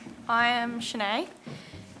I am Shanae,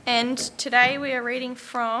 and today we are reading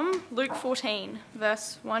from Luke 14,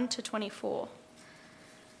 verse 1 to 24.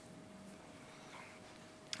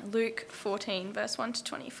 Luke 14, verse 1 to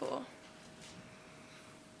 24.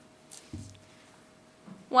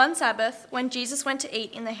 One Sabbath, when Jesus went to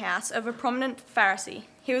eat in the house of a prominent Pharisee,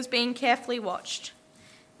 he was being carefully watched.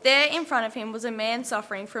 There in front of him was a man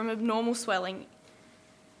suffering from abnormal swelling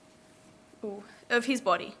of his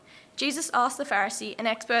body. Jesus asked the Pharisee and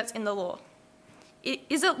experts in the law,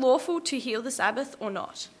 "Is it lawful to heal the Sabbath or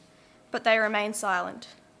not?" But they remained silent.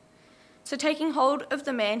 So taking hold of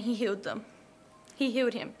the man, he healed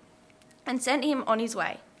him and sent him on his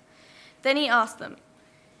way. Then he asked them,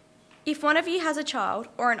 "If one of you has a child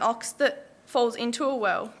or an ox that falls into a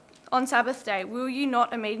well on Sabbath day, will you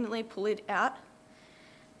not immediately pull it out?"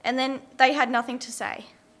 And then they had nothing to say.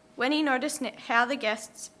 When he noticed how the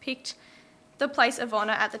guests picked the place of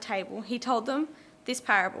honour at the table, he told them this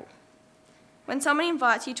parable. When someone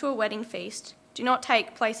invites you to a wedding feast, do not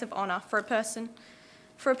take place of honour for a person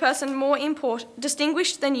more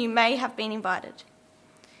distinguished than you may have been invited.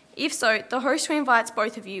 If so, the host who invites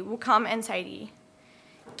both of you will come and say to you,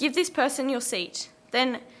 "Give this person your seat."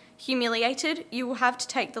 Then, humiliated, you will have to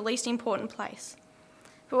take the least important place.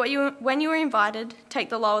 But when you are invited, take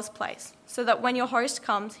the lowest place, so that when your host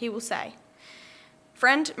comes, he will say,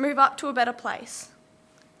 "Friend, move up to a better place."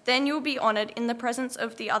 Then you will be honoured in the presence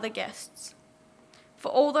of the other guests. For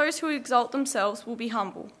all those who exalt themselves will be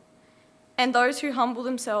humble, and those who humble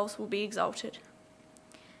themselves will be exalted.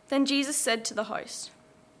 Then Jesus said to the host,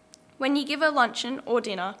 "When you give a luncheon or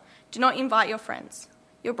dinner, do not invite your friends,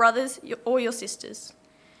 your brothers or your sisters,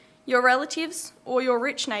 your relatives or your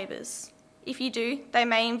rich neighbours. If you do, they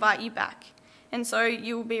may invite you back, and so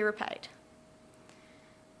you will be repaid.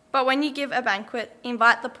 But when you give a banquet,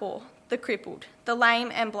 invite the poor, the crippled, the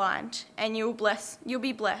lame and blind, and you'll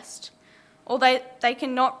be blessed. Although they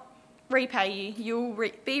cannot repay you, you will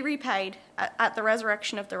be repaid at the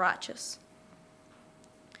resurrection of the righteous."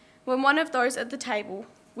 When one of those at the table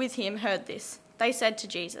with him heard this, they said to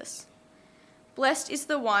Jesus, "Blessed is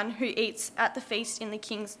the one who eats at the feast in the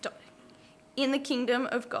kingdom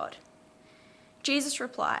of God." Jesus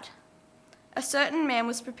replied, "A certain man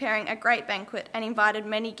was preparing a great banquet and invited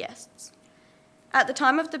many guests. At the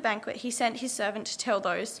time of the banquet, he sent his servant to tell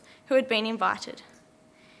those who had been invited,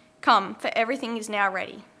 'Come, for everything is now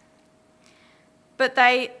ready.' But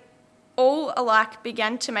they all alike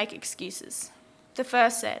began to make excuses. The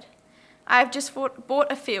first said, 'I have just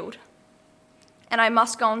bought a field, and I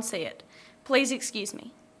must go and see it. Please excuse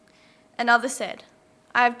me.' Another said,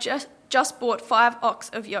 'I have just bought 5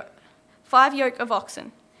 yoke of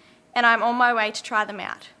oxen, and I am on my way to try them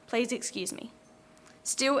out. Please excuse me.'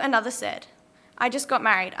 Still another said, 'I just got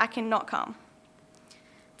married, I cannot come.'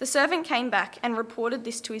 The servant came back and reported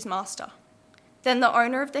this to his master. Then the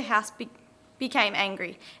owner of the house became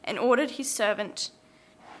angry and ordered his servant,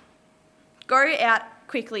 'Go out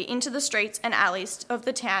quickly into the streets and alleys of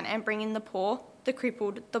the town and bring in the poor, the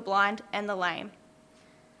crippled, the blind, and the lame.'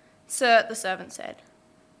 'Sir,' the servant said,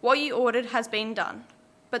 'what you ordered has been done,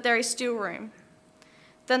 but there is still room.'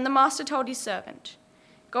 Then the master told his servant,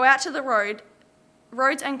 'Go out to the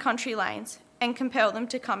roads and country lanes and compel them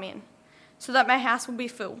to come in, so that my house will be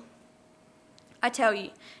full. I tell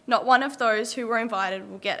you, not one of those who were invited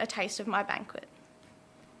will get a taste of my banquet.'"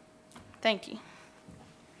 Thank you.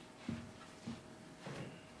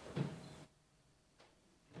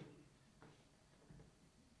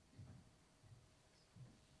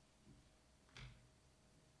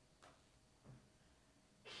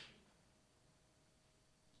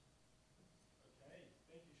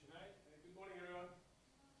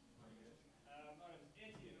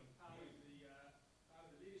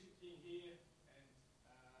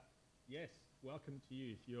 Yes, welcome to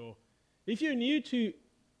you. If you're new to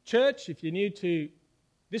church, if you're new to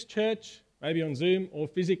this church, maybe on Zoom or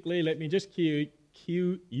physically, let me just cue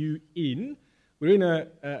you in. We're in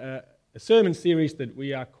a sermon series that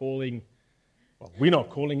we are calling, well, we're not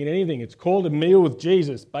calling it anything. It's called A Meal with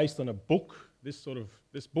Jesus, based on a book, this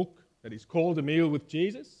book that is called A Meal with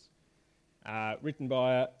Jesus, written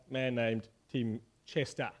by a man named Tim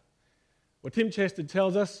Chester. Well, Tim Chester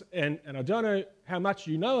tells us, and I don't know how much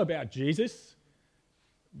you know about Jesus,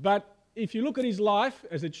 but if you look at his life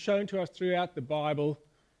as it's shown to us throughout the Bible,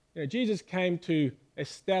 Jesus came to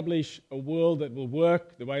establish a world that will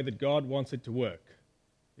work the way that God wants it to work.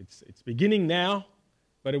 It's beginning now,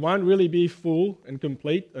 but it won't really be full and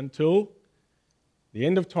complete until the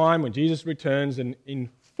end of time when Jesus returns, and in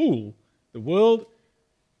full, the world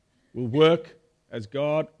will work as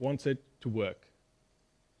God wants it to work.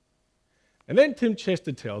 And then Tim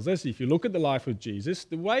Chester tells us, if you look at the life of Jesus,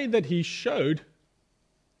 the way that he showed,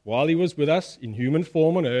 while he was with us in human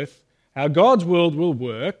form on earth, how God's world will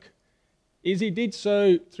work, is he did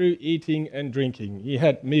so through eating and drinking. He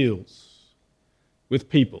had meals with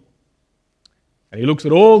people. And he looks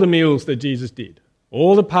at all the meals that Jesus did,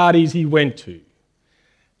 all the parties he went to,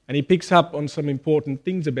 and he picks up on some important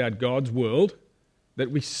things about God's world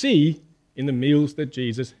that we see in the meals that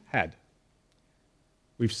Jesus had.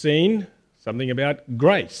 We've seen something about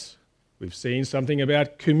grace. We've seen something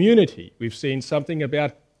about community. We've seen something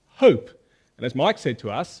about hope. And as Mike said to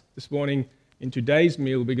us this morning, in today's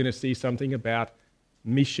meal, we're going to see something about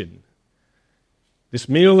mission. This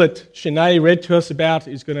meal that Shanae read to us about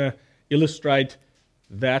is going to illustrate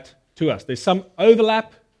that to us. There's some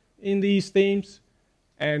overlap in these themes,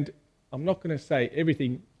 and I'm not going to say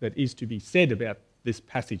everything that is to be said about this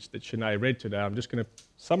passage that Shanae read today. I'm just going to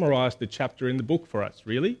summarise the chapter in the book for us,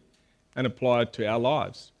 really, and apply it to our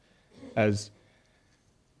lives as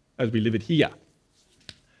we live it here.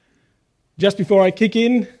 Just before I kick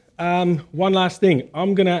in, one last thing.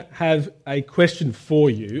 I'm going to have a question for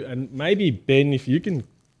you, and maybe, Ben, if you can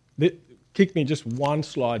kick me just one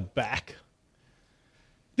slide back.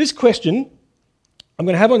 This question I'm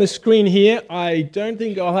going to have on the screen here. I don't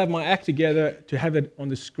think I'll have my act together to have it on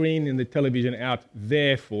the screen in the television out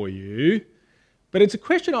there for you, but it's a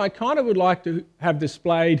question I kind of would like to have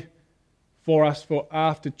displayed for us for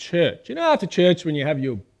after church. You know, after church when you have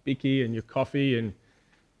your bicky and your coffee and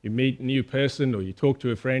you meet a new person or you talk to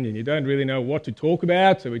a friend and you don't really know what to talk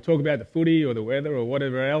about, so we talk about the footy or the weather or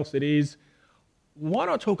whatever else it is. Why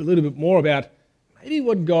not talk a little bit more about maybe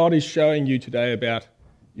what God is showing you today about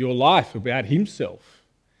your life, about himself?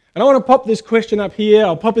 And I want to pop this question up here.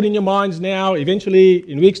 I'll pop it in your minds now. Eventually,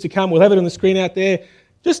 in weeks to come, we'll have it on the screen out there.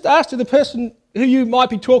 Just ask to the person who you might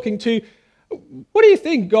be talking to, what do you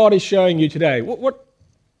think God is showing you today?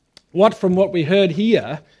 What from what we heard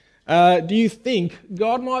here, do you think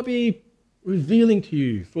God might be revealing to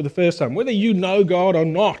you for the first time? Whether you know God or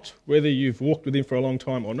not, whether you've walked with him for a long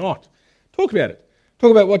time or not. Talk about it.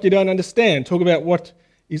 Talk about what you don't understand. Talk about what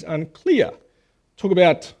is unclear. Talk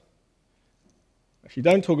about... Actually,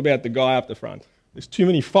 don't talk about the guy up the front. There's too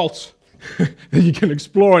many faults that you can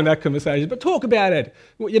explore in that conversation. But talk about it.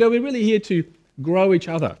 You know, we're really here to grow each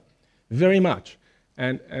other very much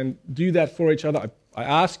and do that for each other. I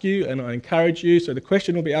ask you and I encourage you. So the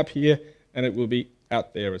question will be up here and it will be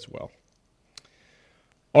out there as well.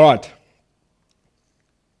 All right.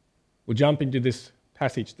 We'll jump into this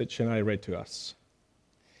passage that Shanae read to us.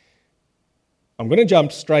 I'm going to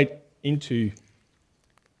jump straight into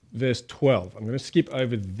verse 12. I'm going to skip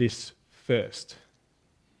over this first.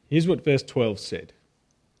 Here's what verse 12 said.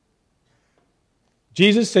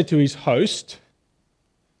 Jesus said to his host,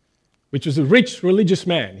 which was a rich religious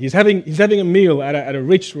man. He's having a meal at a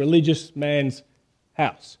rich religious man's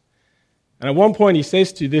house. And at one point he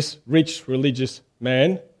says to this rich religious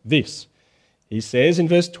man this. He says in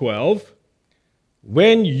verse 12,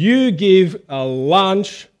 when you give a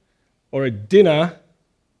lunch or a dinner,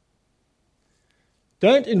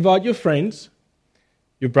 don't invite your friends,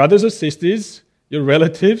 your brothers or sisters, your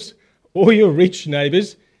relatives, or your rich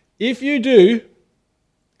neighbours. If you do,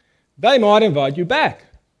 they might invite you back.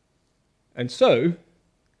 And so,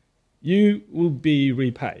 you will be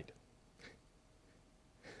repaid.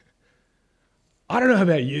 I don't know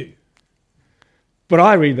about you, but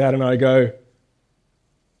I read that and I go,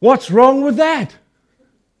 what's wrong with that?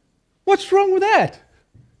 What's wrong with that?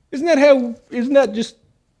 Isn't that just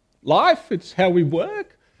life? It's how we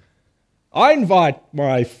work. I invite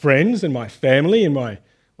my friends and my family and my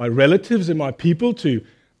relatives and my people to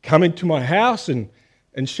come into my house and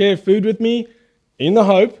share food with me in the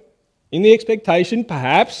hope, in the expectation,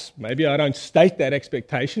 perhaps, maybe I don't state that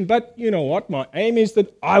expectation, but you know what? My aim is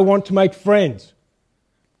that I want to make friends.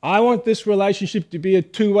 I want this relationship to be a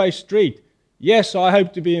two-way street. Yes, I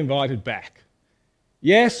hope to be invited back.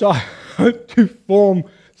 Yes, I hope to form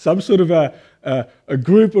some sort of a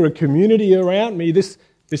group or a community around me. This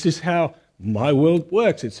is how my world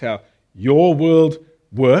works. It's how your world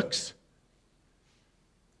works,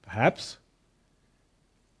 perhaps.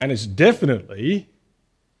 And it's definitely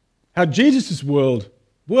how Jesus' world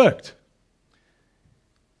worked.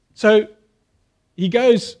 So he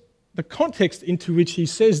goes, the context into which he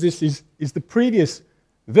says this is the previous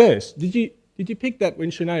verse. Did you pick that when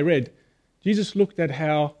Shanae read? Jesus looked at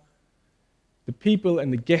how the people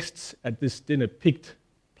and the guests at this dinner picked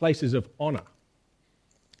places of honour.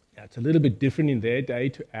 Now, it's a little bit different in their day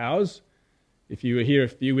to ours. If you were here a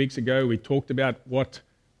few weeks ago, we talked about what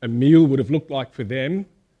a meal would have looked like for them.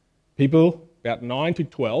 People, about 9 to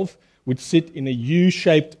 12, would sit in a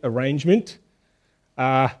U-shaped arrangement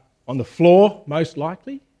on the floor, most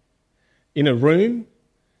likely, in a room,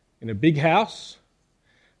 in a big house,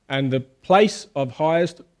 and the place of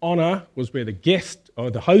highest honour was where the guest,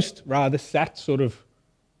 or the host rather, sat sort of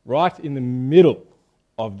right in the middle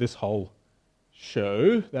of this whole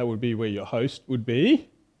show. That would be where your host would be.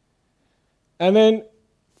 And then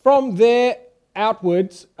from there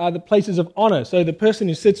outwards are the places of honour. So the person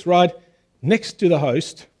who sits right next to the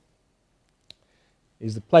host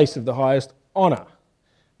is the place of the highest honour.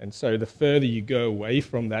 And so the further you go away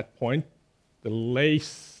from that point, the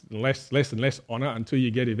less and less honour, until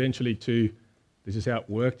you get eventually to, this is how it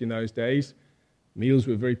worked in those days, meals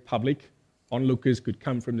were very public. Onlookers could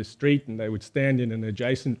come from the street and they would stand in an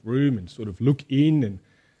adjacent room and sort of look in and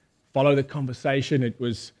follow the conversation. It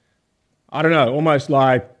was, I don't know, almost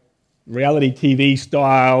like reality TV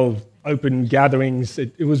style open gatherings.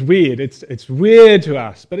 It was weird. It's weird to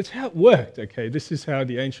us, but it's how it worked, okay? This is how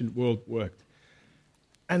the ancient world worked.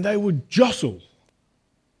 And they would jostle,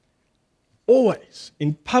 always,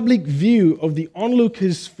 in public view of the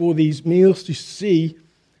onlookers for these meals to see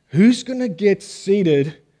who's going to get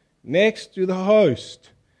seated next to the host.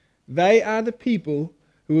 They are the people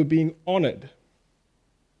who are being honoured.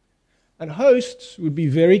 And hosts would be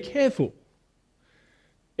very careful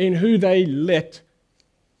in who they let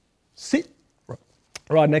sit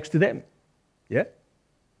right next to them. Yeah?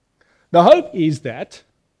 The hope is that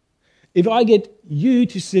if I get you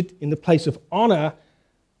to sit in the place of honour,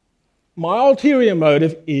 my ulterior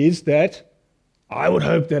motive is that I would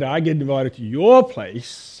hope that I get invited to your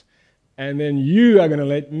place, and then you are going to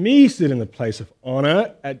let me sit in the place of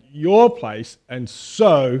honour at your place, and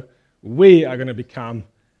so we are going to become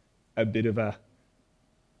a bit of a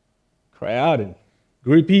crowd and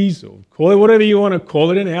groupies, or call it whatever you want to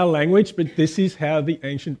call it in our language, but this is how the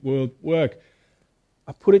ancient world worked.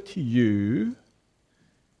 I put it to you,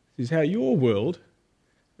 this is how your world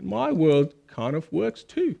and my world kind of works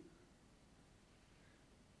too.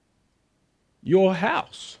 Your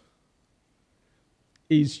house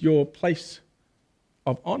is your place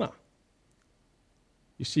of honour.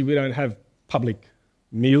 You see, we don't have public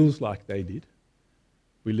meals like they did.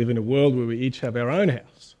 We live in a world where we each have our own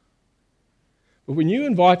house. But when you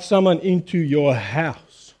invite someone into your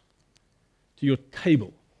house, to your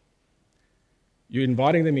table, you're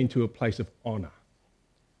inviting them into a place of honour.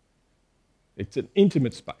 It's an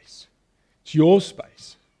intimate space. It's your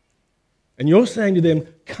space. And you're saying to them,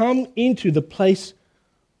 come into the place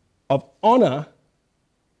of honour.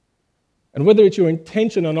 And whether it's your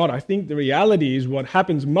intention or not, I think the reality is what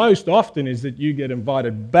happens most often is that you get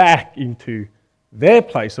invited back into their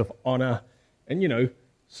place of honour. And,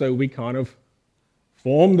 so we kind of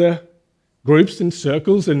form the groups and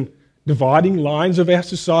circles and dividing lines of our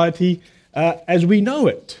society as we know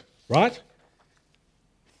it, right?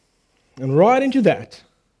 And right into that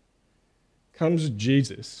comes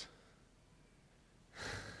Jesus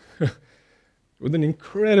with an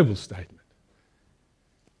incredible statement.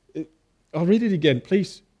 I'll read it again.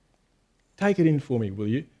 Please take it in for me, will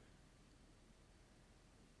you?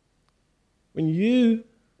 When you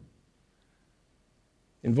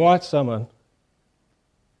invite someone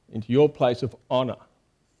into your place of honour,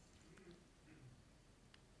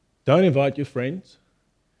 don't invite your friends,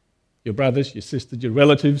 your brothers, your sisters, your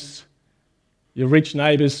relatives, your rich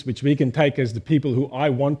neighbours, which we can take as the people who I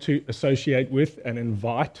want to associate with and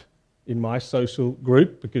invite in my social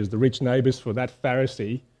group, because the rich neighbours for that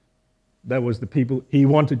Pharisee, that was the people he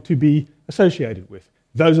wanted to be associated with.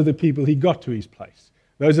 Those are the people he got to his place.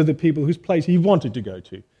 Those are the people whose place he wanted to go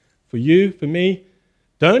to. For you, for me,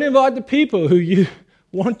 don't invite the people who you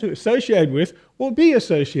want to associate with or be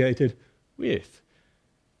associated with.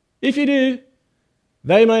 If you do,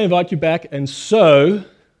 they may invite you back, and so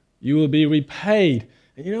you will be repaid.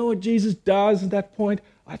 And you know what Jesus does at that point?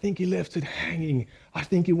 I think he left it hanging. I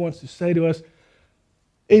think he wants to say to us,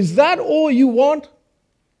 is that all you want?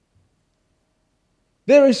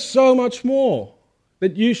 There is so much more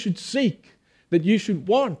that you should seek, that you should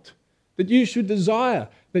want, that you should desire,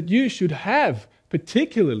 that you should have,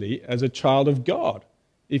 particularly as a child of God,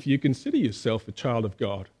 if you consider yourself a child of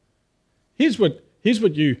God. Here's what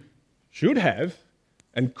you should have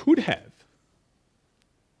and could have.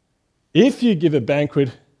 If you give a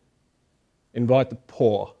banquet, invite the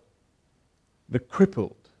poor, the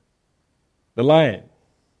crippled, the lame,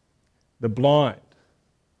 the blind.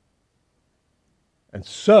 And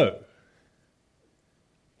so,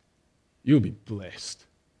 you'll be blessed.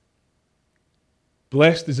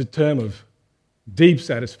 Blessed is a term of deep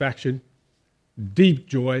satisfaction, deep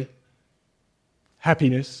joy,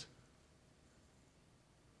 happiness.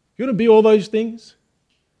 You want to be all those things?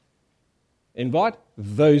 Invite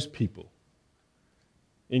those people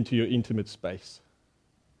into your intimate space.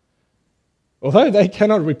 Although they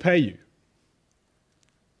cannot repay you,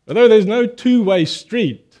 although there's no two-way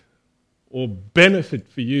street or benefit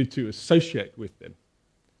for you to associate with them,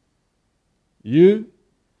 you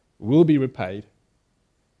will be repaid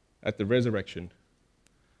at the resurrection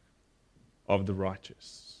of the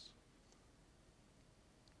righteous.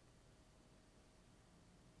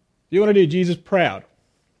 If you want to do Jesus proud,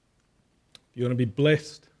 if you want to be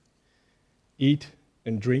blessed, eat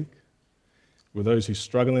and drink with those who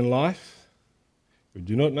struggle in life, who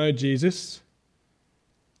do not know Jesus,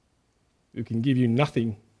 who can give you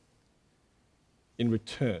nothing in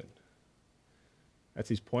return. That's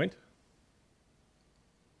his point.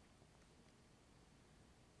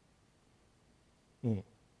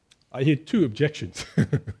 I hear two objections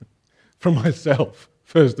from myself,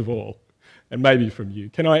 first of all, and maybe from you.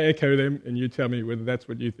 Can I echo them and you tell me whether that's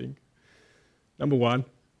what you think? Number one,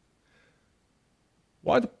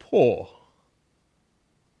 why the poor?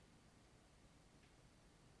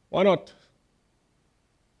 Why not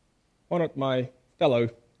my fellow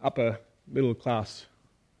upper middle class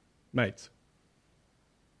mates?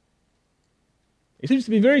 He seems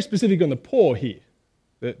to be very specific on the poor here,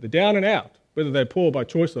 the down and out, whether they're poor by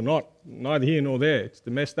choice or not, neither here nor there. It's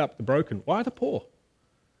the messed up, the broken. Why the poor?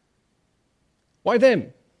 Why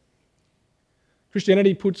them?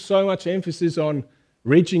 Christianity puts so much emphasis on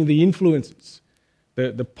reaching the influencers,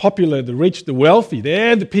 the popular, the rich, the wealthy.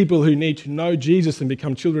 They're the people who need to know Jesus and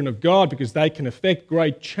become children of God because they can effect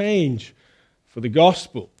great change for the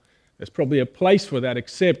gospel. There's probably a place for that,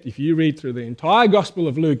 except if you read through the entire Gospel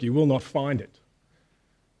of Luke, you will not find it.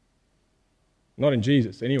 Not in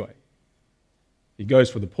Jesus, anyway. He goes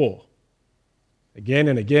for the poor. Again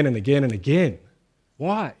and again and again and again.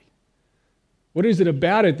 Why? What is it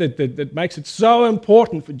about it that makes it so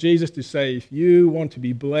important for Jesus to say, if you want to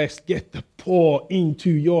be blessed, get the poor into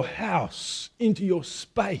your house, into your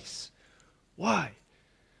space? Why?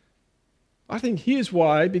 I think here's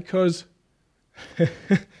why, because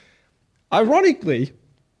ironically,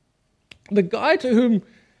 the guy to whom,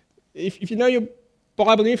 if you know your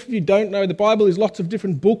Bible, if you don't know, the Bible is lots of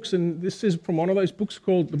different books, and this is from one of those books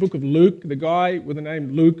called the Book of Luke. The guy with the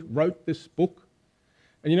name Luke wrote this book.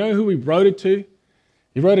 And you know who he wrote it to?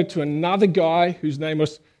 He wrote it to another guy whose name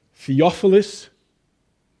was Theophilus.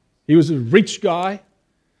 He was a rich guy.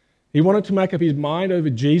 He wanted to make up his mind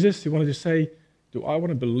over Jesus. He wanted to say, do I want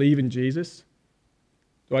to believe in Jesus?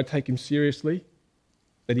 Do I take him seriously?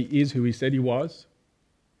 That he is who he said he was?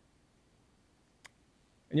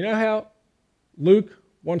 And you know how Luke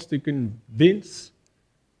wants to convince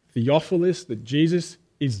Theophilus that Jesus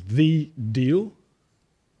is the deal?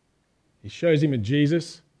 He shows him a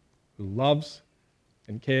Jesus who loves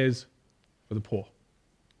and cares for the poor.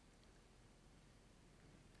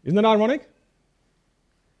 Isn't that ironic?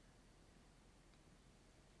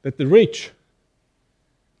 That the rich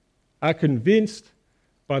are convinced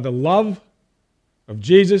by the love of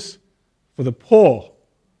Jesus for the poor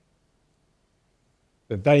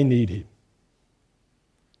that they need him.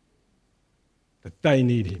 That they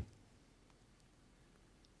need him.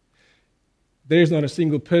 There is not a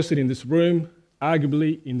single person in this room,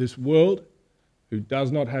 arguably in this world, who does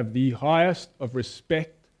not have the highest of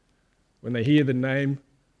respect when they hear the name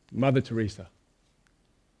Mother Teresa.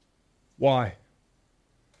 Why?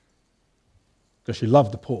 Because she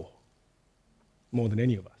loved the poor more than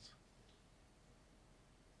any of us.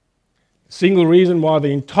 The single reason why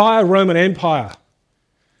the entire Roman Empire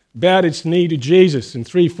bowed its knee to Jesus in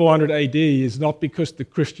 300-400 AD is not because the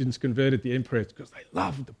Christians converted the emperor, it's because they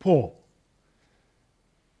loved the poor.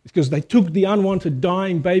 It's because they took the unwanted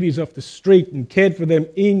dying babies off the street and cared for them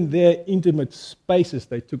in their intimate spaces.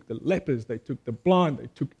 They took the lepers, they took the blind, they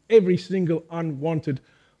took every single unwanted,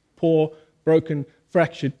 poor, broken,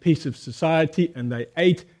 fractured piece of society, and they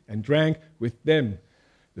ate and drank with them.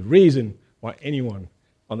 The reason why anyone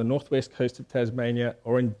on the northwest coast of Tasmania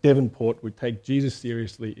or in Devonport would take Jesus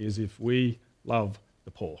seriously is if we love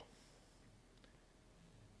the poor.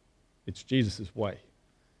 It's Jesus' way.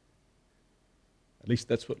 At least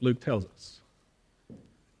that's what Luke tells us.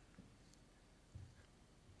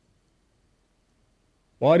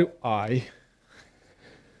 Why do I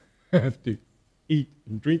have to eat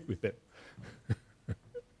and drink with them?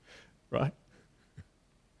 Right?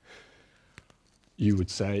 You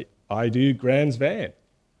would say, I do Grand's Van.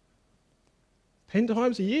 10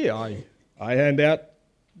 times a year I hand out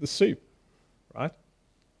the soup, right?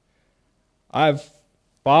 I have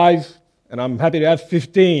 5, and I'm happy to have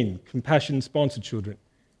 15 compassion-sponsored children.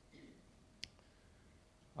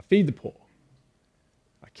 I feed the poor.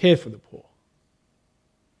 I care for the poor.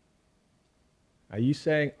 Are you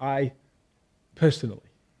saying I personally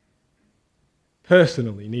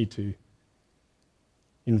need to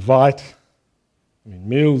invite,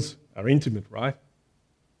 meals are intimate, right?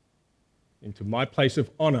 Into my place of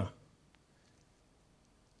honor.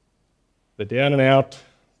 The down and out,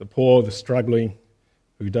 the poor, the struggling,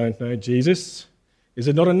 who don't know Jesus. Is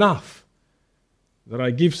it not enough that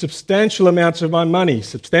I give substantial amounts of my money,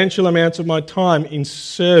 substantial amounts of my time in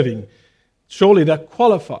serving? Surely that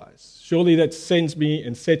qualifies. Surely that sends me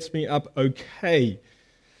and sets me up okay.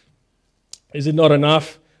 Is it not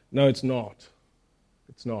enough? No, it's not.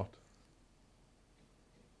 It's not.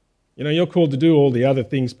 You're called to do all the other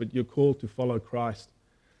things, but you're called to follow Christ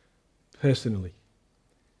personally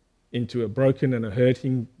into a broken and a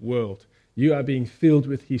hurting world. You are being filled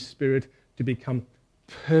with His Spirit to become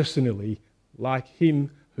personally like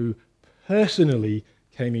Him who personally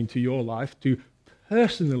came into your life to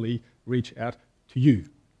personally reach out to you.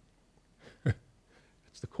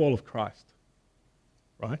 It's the call of Christ,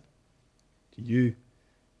 right? To you,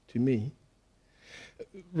 to me.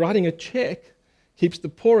 Writing a check keeps the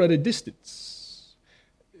poor at a distance.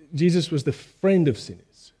 Jesus was the friend of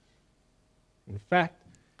sinners. In fact,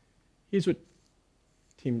 here's what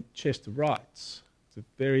Tim Chester writes. It's a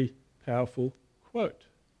very powerful quote.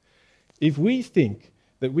 If we think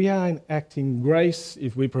that we are enacting grace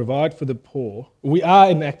if we provide for the poor, we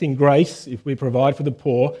are enacting grace if we provide for the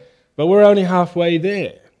poor, but we're only halfway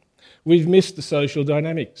there. We've missed the social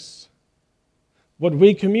dynamics. What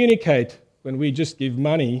we communicate when we just give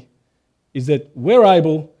money is that we're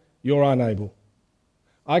able, you're unable.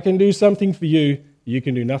 I can do something for you, you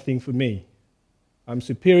can do nothing for me. I'm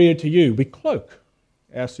superior to you. We cloak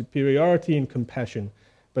our superiority in compassion,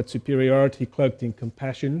 but superiority cloaked in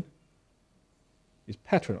compassion is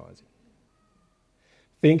patronizing.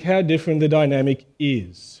 Think how different the dynamic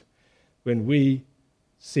is when we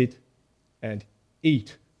sit and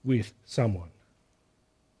eat with someone.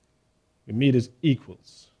 We meet as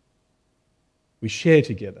equals. We share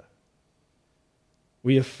together.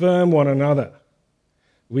 We affirm one another.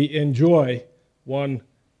 We enjoy one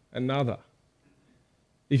another.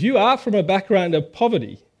 If you are from a background of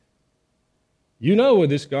poverty, you know what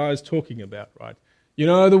this guy is talking about, right? You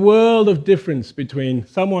know the world of difference between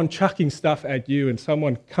someone chucking stuff at you and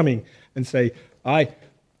someone coming and say, I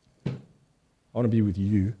want to be with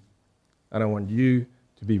you, and I want you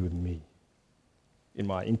to be with me in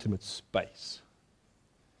my intimate space.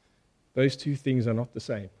 Those two things are not the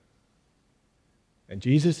same. And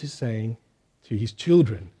Jesus is saying to his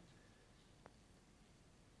children,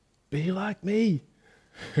 be like me.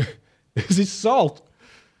 This is salt.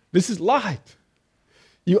 This is light.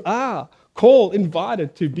 You are called,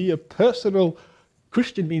 invited to be a personal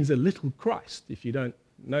Christian. Means a little Christ, if you don't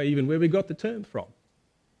know even where we got the term from.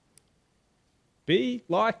 Be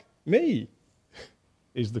like me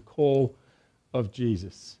is the call of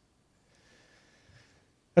Jesus.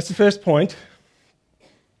 That's the first point.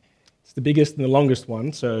 It's the biggest and the longest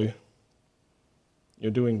one, so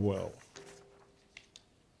you're doing well.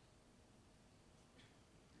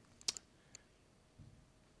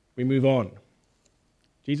 We move on.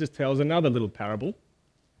 Jesus tells another little parable.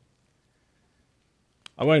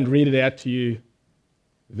 I won't read it out to you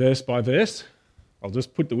verse by verse. I'll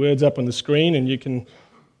just put the words up on the screen and you can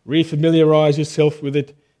refamiliarize yourself with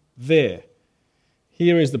it there.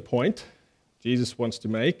 Here is the point Jesus wants to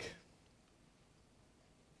make.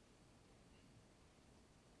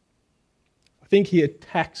 I think he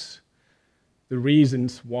attacks the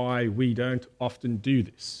reasons why we don't often do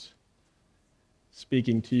this.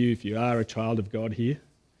 Speaking to you if you are a child of God here.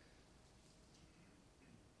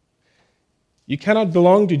 You cannot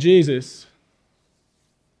belong to Jesus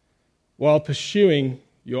while pursuing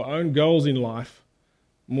your own goals in life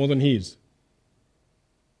more than his.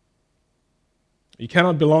 You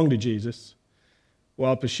cannot belong to Jesus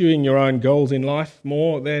while pursuing your own goals in life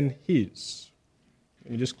more than his.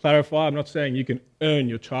 Let me just clarify, I'm not saying you can earn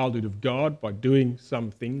your childhood of God by doing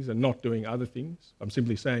some things and not doing other things. I'm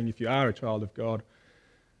simply saying if you are a child of God,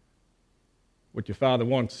 what your Father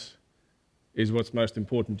wants is what's most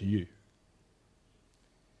important to you.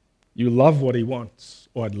 You love what he wants,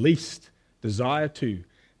 or at least desire to,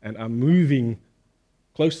 and are moving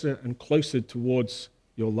closer and closer towards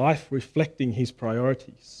your life reflecting his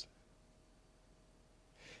priorities.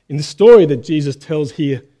 In the story that Jesus tells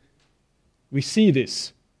here, we see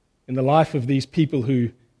this in the life of these people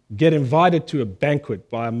who get invited to a banquet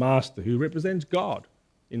by a master who represents God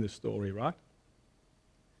in the story, right?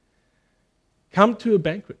 Come to a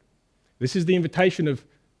banquet. This is the invitation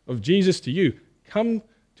of Jesus to you. Come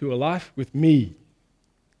to a life with me.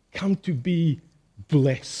 Come to be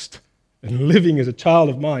blessed and living as a child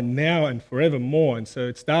of mine now and forevermore. And so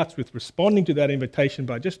it starts with responding to that invitation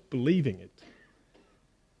by just believing it.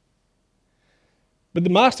 But the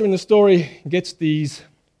master in the story gets these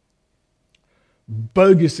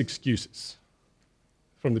bogus excuses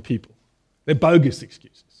from the people. They're bogus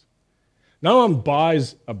excuses. No one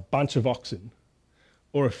buys a bunch of oxen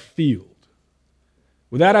or a field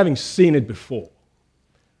without having seen it before.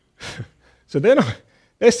 So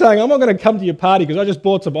they're saying, I'm not going to come to your party because I just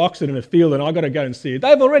bought some oxen in a field and I've got to go and see it.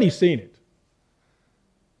 They've already seen it.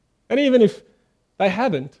 And even if they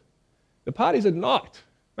haven't, the party's at night.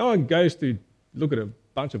 No one goes to look at a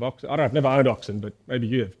bunch of oxen. I've never owned oxen, but maybe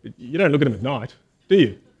you have. You don't look at them at night, do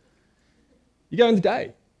you? You go in the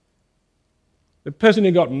day. The person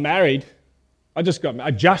who got married, I just got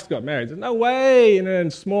married. There's no way in a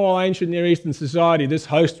small ancient Near Eastern society this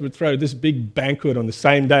host would throw this big banquet on the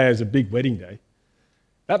same day as a big wedding day.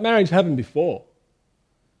 That marriage happened before.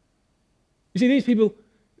 You see, these people,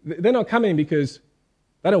 they're not coming because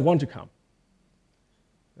they don't want to come.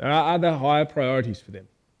 There are other higher priorities for them,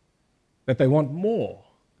 that they want more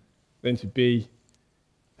than to be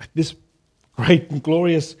at this great and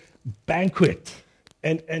glorious banquet.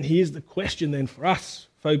 And here's the question then for us,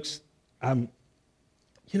 folks.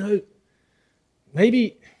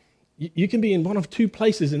 Maybe you can be in one of two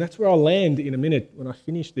places, and that's where I'll land in a minute when I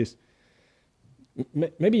finish this.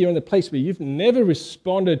 Maybe you're in the place where you've never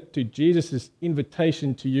responded to Jesus'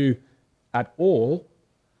 invitation to you at all.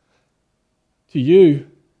 To you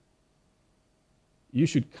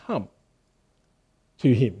should come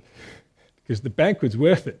to him because the banquet's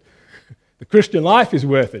worth it. The Christian life is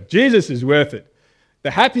worth it. Jesus is worth it. The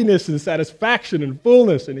happiness and satisfaction and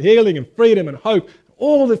fullness and healing and freedom and hope,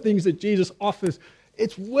 all the things that Jesus offers,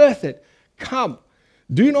 it's worth it. Come.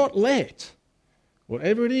 Do not let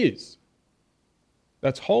whatever it is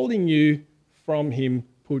that's holding you from him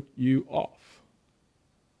put you off.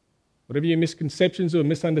 Whatever your misconceptions or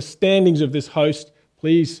misunderstandings of this host,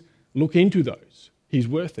 please look into those. He's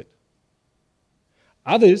worth it.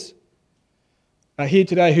 Others are here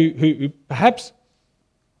today who perhaps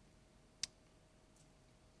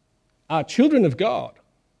are children of God,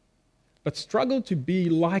 but struggle to be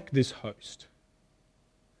like this host.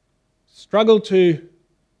 Struggle to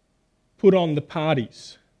put on the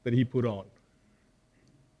parties that he put on.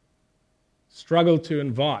 Struggle to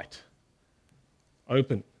invite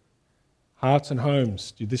open hearts and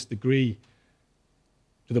homes to this degree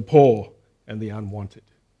to the poor and the unwanted.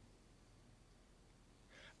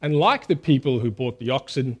 And like the people who bought the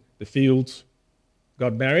oxen, the fields,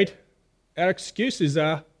 got married, our excuses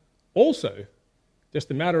are also just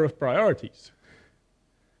a matter of priorities,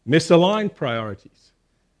 misaligned priorities.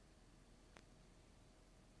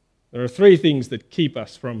 There are three things that keep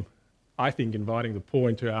us from, I think, inviting the poor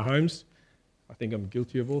into our homes. I think I'm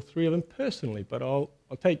guilty of all three of them personally, but I'll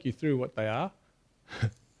take you through what they are.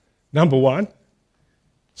 Number one,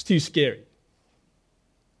 it's too scary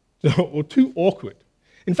or too awkward.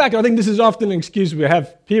 In fact, I think this is often an excuse we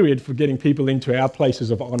have, period, for getting people into our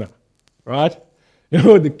places of honour, right? You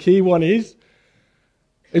know what the key one is?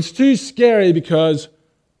 It's too scary because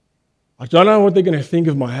I don't know what they're going to think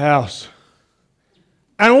of my house.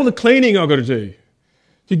 And all the cleaning I've got to do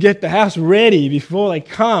to get the house ready before they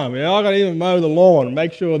come. I've got to even mow the lawn and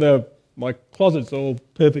make sure my closet's all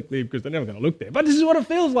perfectly, because they're never going to look there. But this is what it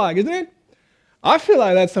feels like, isn't it? I feel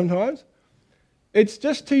like that sometimes. It's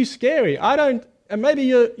just too scary. And maybe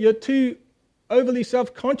you're too overly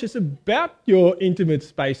self-conscious about your intimate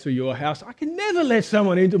space or your house. I can never let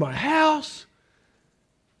someone into my house.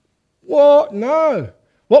 What? No.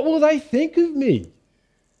 What will they think of me?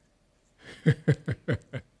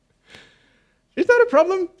 Is that a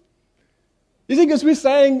problem? You see, because we're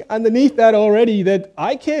saying underneath that already that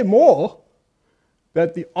I care more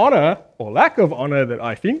that the honour or lack of honour that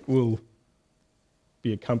I think will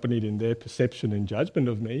be accompanied in their perception and judgment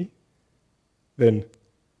of me than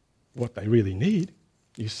what they really need.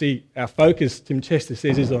 You see, our focus, Tim Chester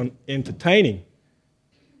says, is on entertaining,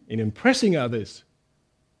 in impressing others.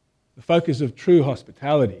 The focus of true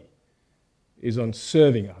hospitality is on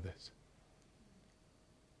serving others.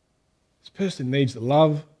 This person needs the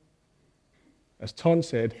love, as Ton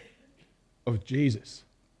said, of Jesus.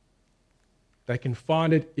 They can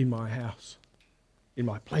find it in my house, in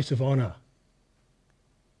my place of honour.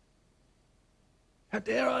 How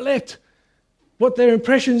dare I let what their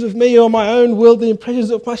impressions of me or my own will, the impressions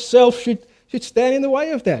of myself should stand in the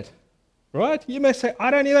way of that, right? You may say, I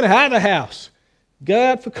don't even have a house. Go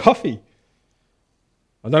out for coffee.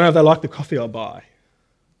 I don't know if they like the coffee I'll buy.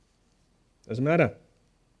 Doesn't matter.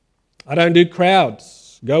 I don't do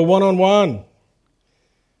crowds. Go one-on-one.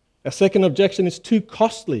 Our second objection is too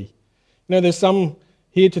costly. There's some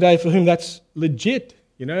here today for whom that's legit.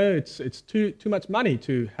 It's too much money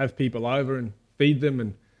to have people over and feed them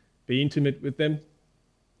and be intimate with them.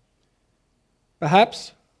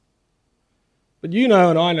 Perhaps. But you know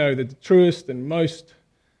and I know that the truest and most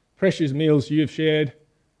precious meals you have shared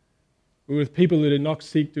were with people who did not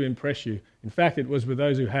seek to impress you. In fact, it was with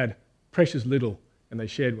those who had precious little and they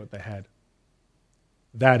shared what they had.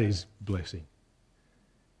 That is blessing.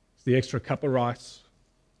 It's the extra cup of rice,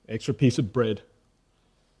 extra piece of bread.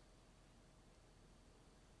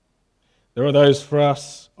 There are those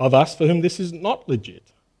of us for whom this is not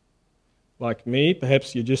legit. Like me,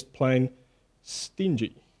 perhaps you're just plain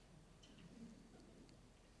stingy.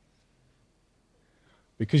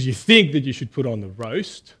 Because you think that you should put on the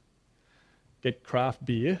roast, get craft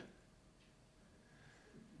beer.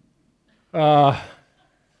 For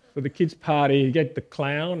the kids' party, you get the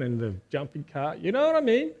clown and the jumping cart. You know what I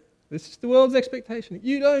mean? This is the world's expectation.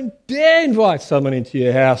 You don't dare invite someone into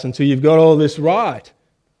your house until you've got all this right.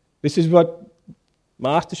 This is what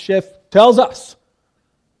MasterChef tells us.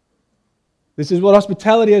 This is what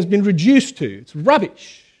hospitality has been reduced to. It's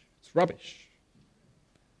rubbish. It's rubbish.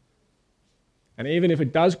 And even if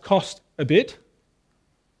it does cost a bit,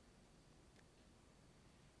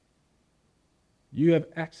 you have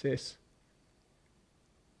access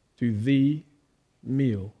to the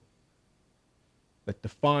meal that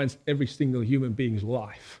defines every single human being's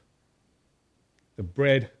life. The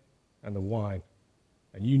bread and the wine.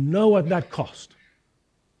 And you know what that cost.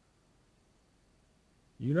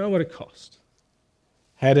 You know what it cost.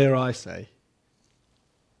 How dare I say,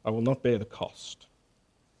 I will not bear the cost.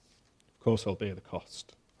 Of course I'll bear the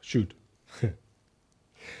cost. I should.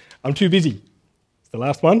 I'm too busy. It's the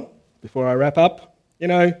last one before I wrap up.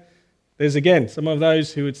 There's again some of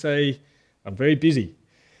those who would say, I'm very busy.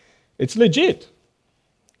 It's legit.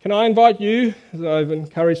 Can I invite you, as I've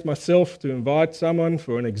encouraged myself to invite someone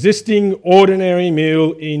for an existing ordinary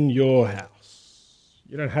meal in your house?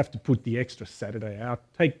 You don't have to put the extra Saturday out.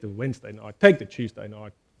 Take the Wednesday night, take the Tuesday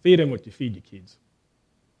night. Feed them what you feed your kids.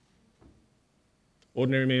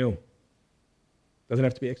 Ordinary meal. Doesn't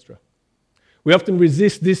have to be extra. We often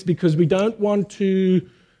resist this because we don't want to.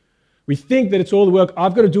 We think that it's all the work.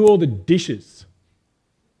 I've got to do all the dishes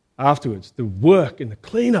afterwards, the work and the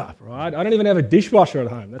cleanup, right? I don't even have a dishwasher at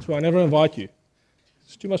home. That's why I never invite you.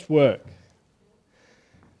 It's too much work.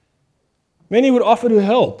 Many would offer to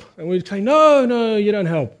help, and we'd say, no, you don't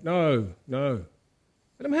help. No. Let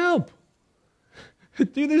them help.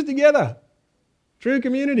 Do this together. True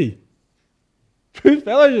community. True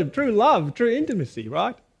fellowship, true love, true intimacy,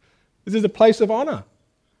 right? This is a place of honour.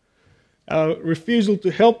 Our refusal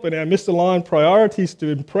to help and our misaligned priorities to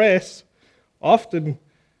impress often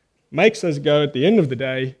makes us go at the end of the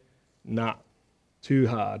day, too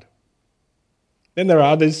hard. Then there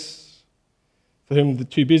are others for whom the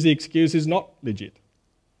too busy excuse is not legit.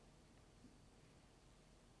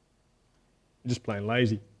 Just plain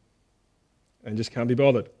lazy and just can't be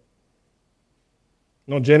bothered.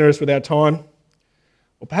 Not generous with our time.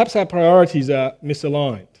 Or perhaps our priorities are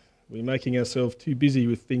misaligned. We're making ourselves too busy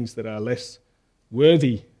with things that are less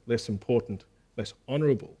worthy, less important, less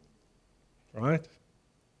honourable. Right?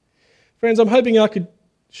 Friends, I'm hoping I could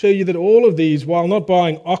show you that all of these, while not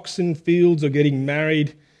buying oxen, fields, or getting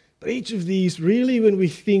married, but each of these really, when we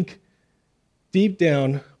think deep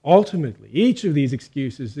down, ultimately, each of these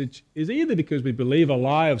excuses is either because we believe a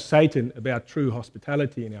lie of Satan about true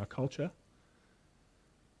hospitality in our culture,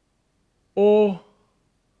 or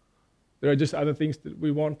there are just other things that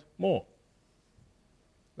we want more,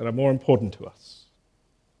 that are more important to us.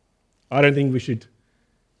 I don't think we should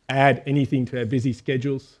add anything to our busy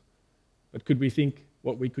schedules, but could we think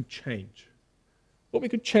what we could change? What we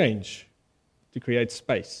could change to create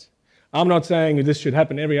space. I'm not saying that this should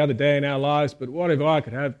happen every other day in our lives, but what if I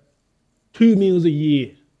could have 2 meals a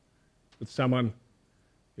year with someone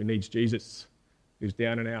who needs Jesus, who's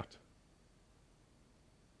down and out?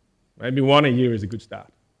 Maybe 1 a year is a good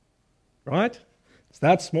start. Right? It's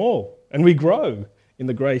that small. And we grow in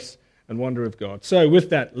the grace and wonder of God. So with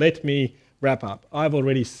that, let me wrap up. I've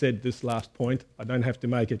already said this last point. I don't have to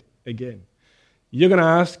make it again. You're going to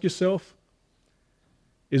ask yourself,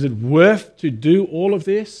 is it worth to do all of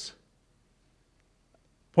this?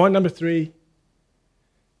 Point number 3,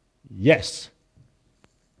 yes.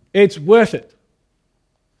 It's worth it.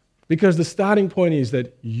 Because the starting point is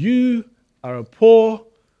that you are a poor,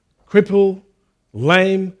 crippled,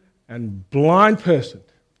 lame, and blind person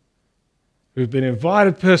who've been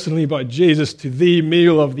invited personally by Jesus to the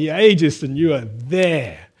meal of the ages, and you are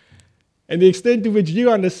there. And the extent to which you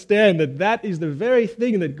understand that is the very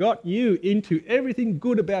thing that got you into everything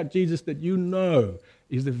good about Jesus that you know,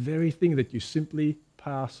 is the very thing that you simply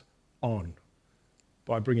pass on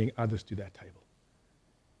by bringing others to that table.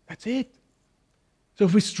 That's it. So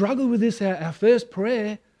if we struggle with this, our first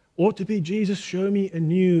prayer ought to be, Jesus, show me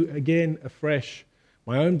anew, again, afresh,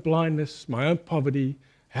 my own blindness, my own poverty,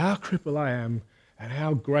 how crippled I am, and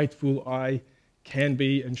how grateful I can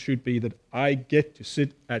be and should be that I get to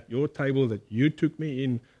sit at your table that you took me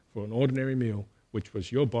in for an ordinary meal, which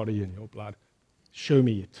was your body and your blood. Show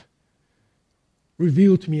me it.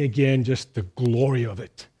 Reveal to me again just the glory of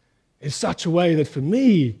it in such a way that for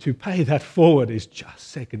me to pay that forward is just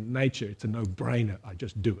second nature. It's a no-brainer. I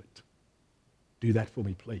just do it. Do that for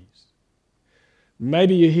me, please.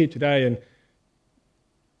 Maybe you're here today and,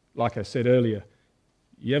 like I said earlier,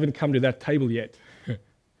 you haven't come to that table yet.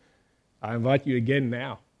 I invite you again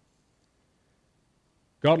now.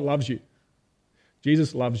 God loves you.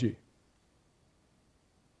 Jesus loves you.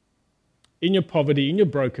 In your poverty, in your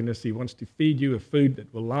brokenness, he wants to feed you a food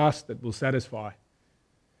that will last, that will satisfy.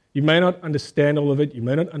 You may not understand all of it. You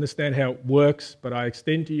may not understand how it works, but I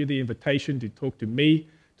extend to you the invitation to talk to me,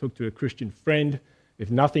 talk to a Christian friend.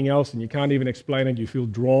 If nothing else, and you can't even explain it, you feel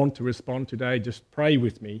drawn to respond today, just pray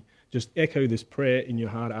with me. Just echo this prayer in your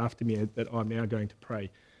heart after me that I'm now going to pray.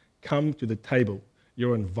 Come to the table.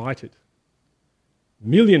 You're invited.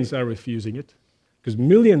 Millions are refusing it because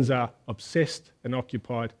millions are obsessed and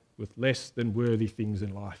occupied with less than worthy things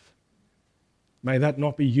in life. May that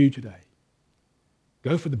not be you today.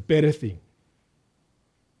 Go for the better thing,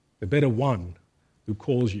 the better one who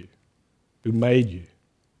calls you, who made you,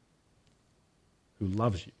 who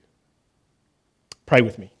loves you. Pray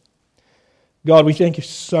with me. God, we thank you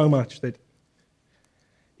so much that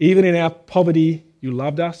even in our poverty, you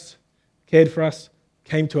loved us, cared for us,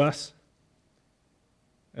 came to us,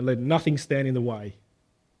 and let nothing stand in the way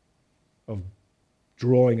of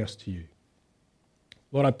drawing us to you.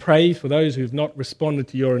 Lord, I pray for those who have not responded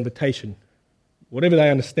to your invitation, whatever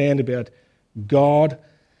they understand about God.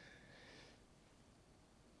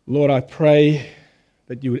 Lord, I pray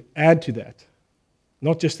that you would add to that,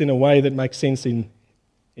 not just in a way that makes sense in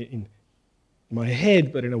my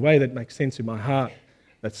head, but in a way that makes sense in my heart,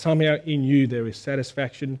 that somehow in you there is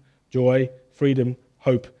satisfaction, joy, freedom,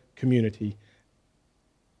 hope, community.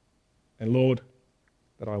 And Lord,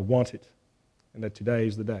 that I want it, and that today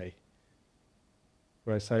is the day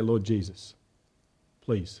where I say, Lord Jesus,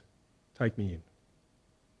 please take me in.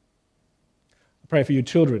 I pray for your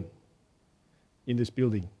children in this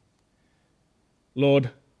building.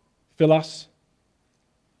 Lord, fill us,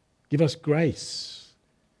 give us grace,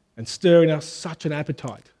 and stir in us such an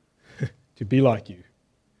appetite to be like you,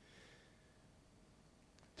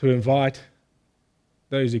 to invite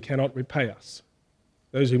those who cannot repay us,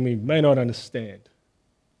 those whom we may not understand,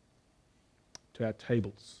 to our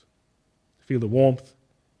tables, to feel the warmth,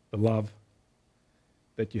 the love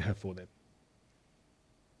that you have for them.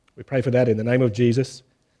 We pray for that in the name of Jesus.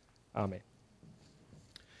 Amen.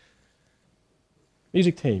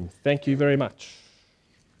 Music team, thank you very much.